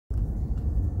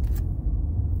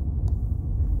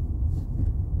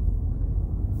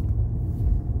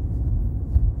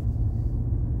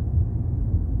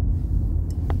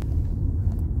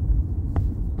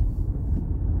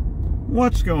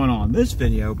What's going on? This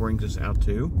video brings us out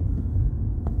to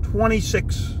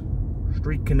 26th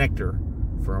Street connector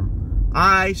from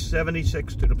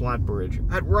I-76 to the Platt Bridge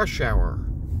at rush hour.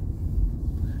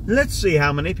 Let's see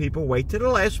how many people wait to the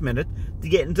last minute to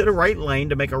get into the right lane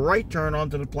to make a right turn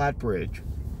onto the Platt Bridge.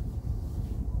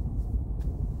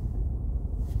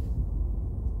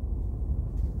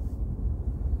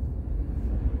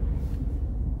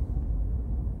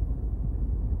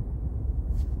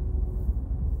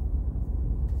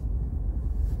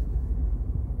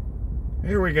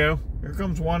 Here we go. Here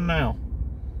comes one now.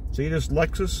 See this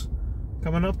Lexus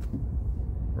coming up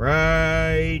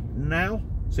right now?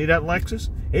 See that Lexus?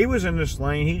 He was in this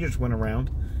lane. He just went around.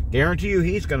 Guarantee you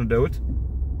he's going to do it.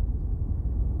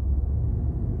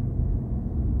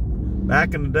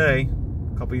 Back in the day,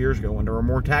 a couple years ago, when there were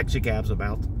more taxi cabs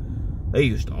about, they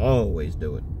used to always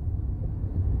do it.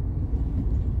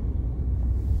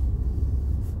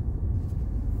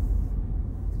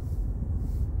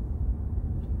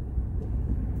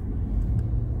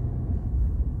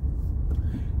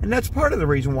 And that's part of the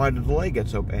reason why the delay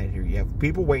gets so bad here. You have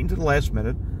people waiting to the last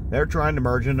minute. They're trying to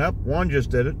merge it up. One just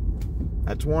did it.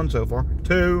 That's one so far.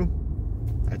 Two.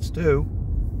 That's two.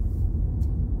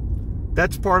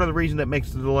 That's part of the reason that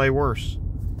makes the delay worse.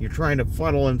 You're trying to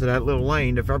funnel into that little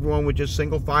lane. If everyone would just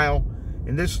single file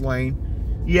in this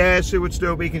lane, yes, it would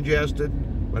still be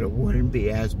congested, but it wouldn't be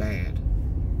as bad.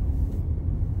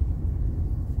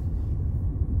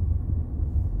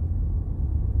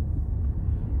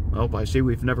 Well, I see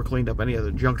we've never cleaned up any of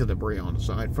the junk and debris on the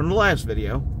side from the last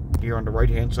video. Here on the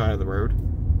right-hand side of the road.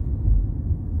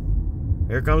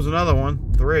 Here comes another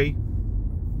one. 3.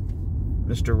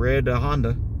 Mr. Red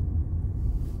Honda.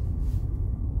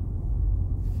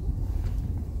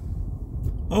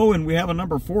 Oh, and we have a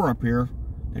number 4 up here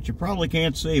that you probably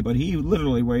can't see, but he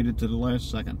literally waited to the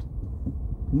last second.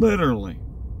 Literally.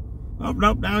 Oh,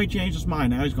 nope, now he changed his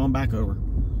mind. Now he's going back over.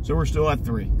 So we're still at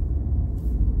 3.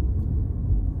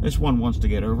 This one wants to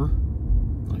get over.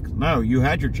 Like, no, you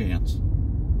had your chance.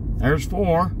 There's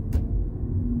 4.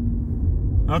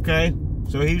 Okay,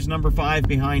 so he's number 5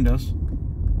 behind us.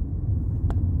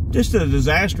 Just a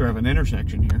disaster of an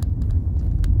intersection here.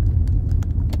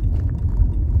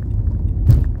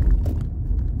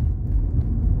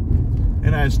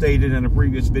 And as stated in a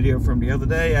previous video from the other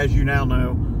day, as you now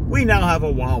know, we now have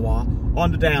a Wawa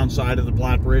on the downside of the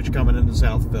Platt Bridge coming into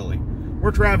South Philly,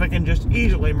 where traffic can just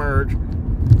easily merge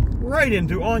right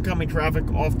into oncoming traffic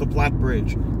off the Platt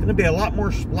Bridge. Going to be a lot more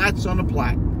splats on the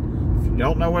Platt. If you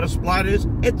don't know what a splat is,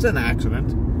 it's an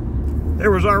accident.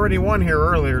 There was already one here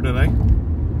earlier today.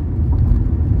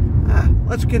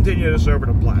 Let's continue this over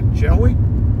to Platt, shall we?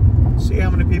 See how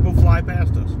many people fly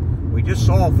past us. We just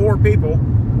saw 4 people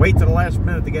wait to the last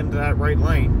minute to get into that right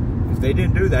lane. If they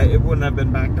didn't do that, it wouldn't have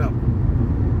been backed up.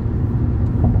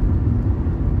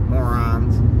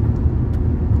 Morons.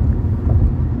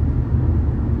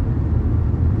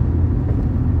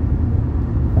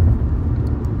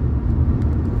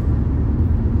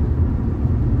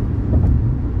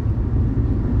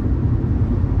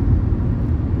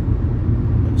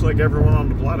 Like everyone on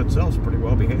the Platt itself is pretty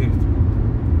well behaved.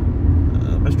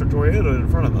 Mr. Toyota in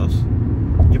front of us,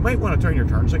 you might want to turn your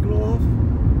turn signal off.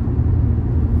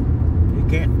 You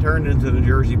can't turn into the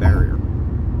Jersey barrier.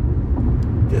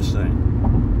 Just saying.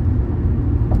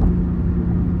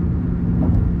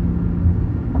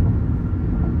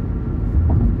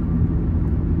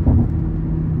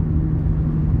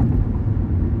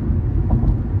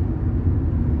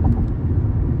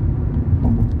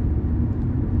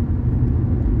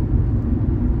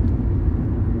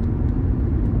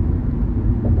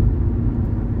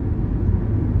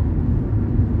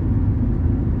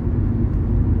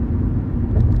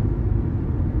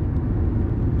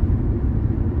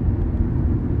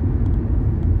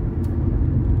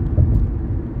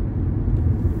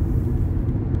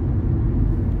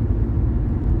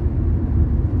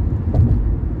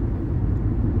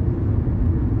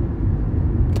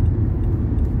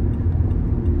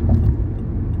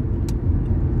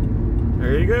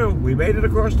 There you go. We made it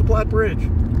across the Platt Bridge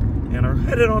and are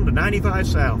headed on to 95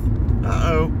 South.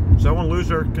 Uh-oh. Someone lose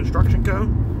their construction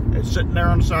cone? It's sitting there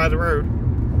on the side of the road.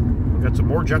 We've got some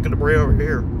more junk and debris over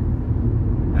here.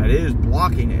 That is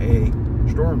blocking a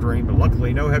storm drain, but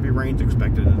luckily no heavy rain's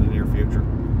expected in the near future.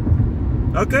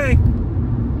 Okay.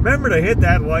 Remember to hit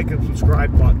that like and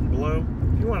subscribe button below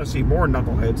if you want to see more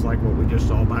knuckleheads like what we just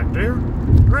saw back there,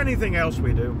 or anything else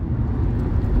we do.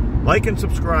 Like and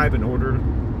subscribe in order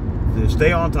to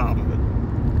stay on top of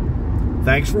it.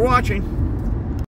 Thanks for watching.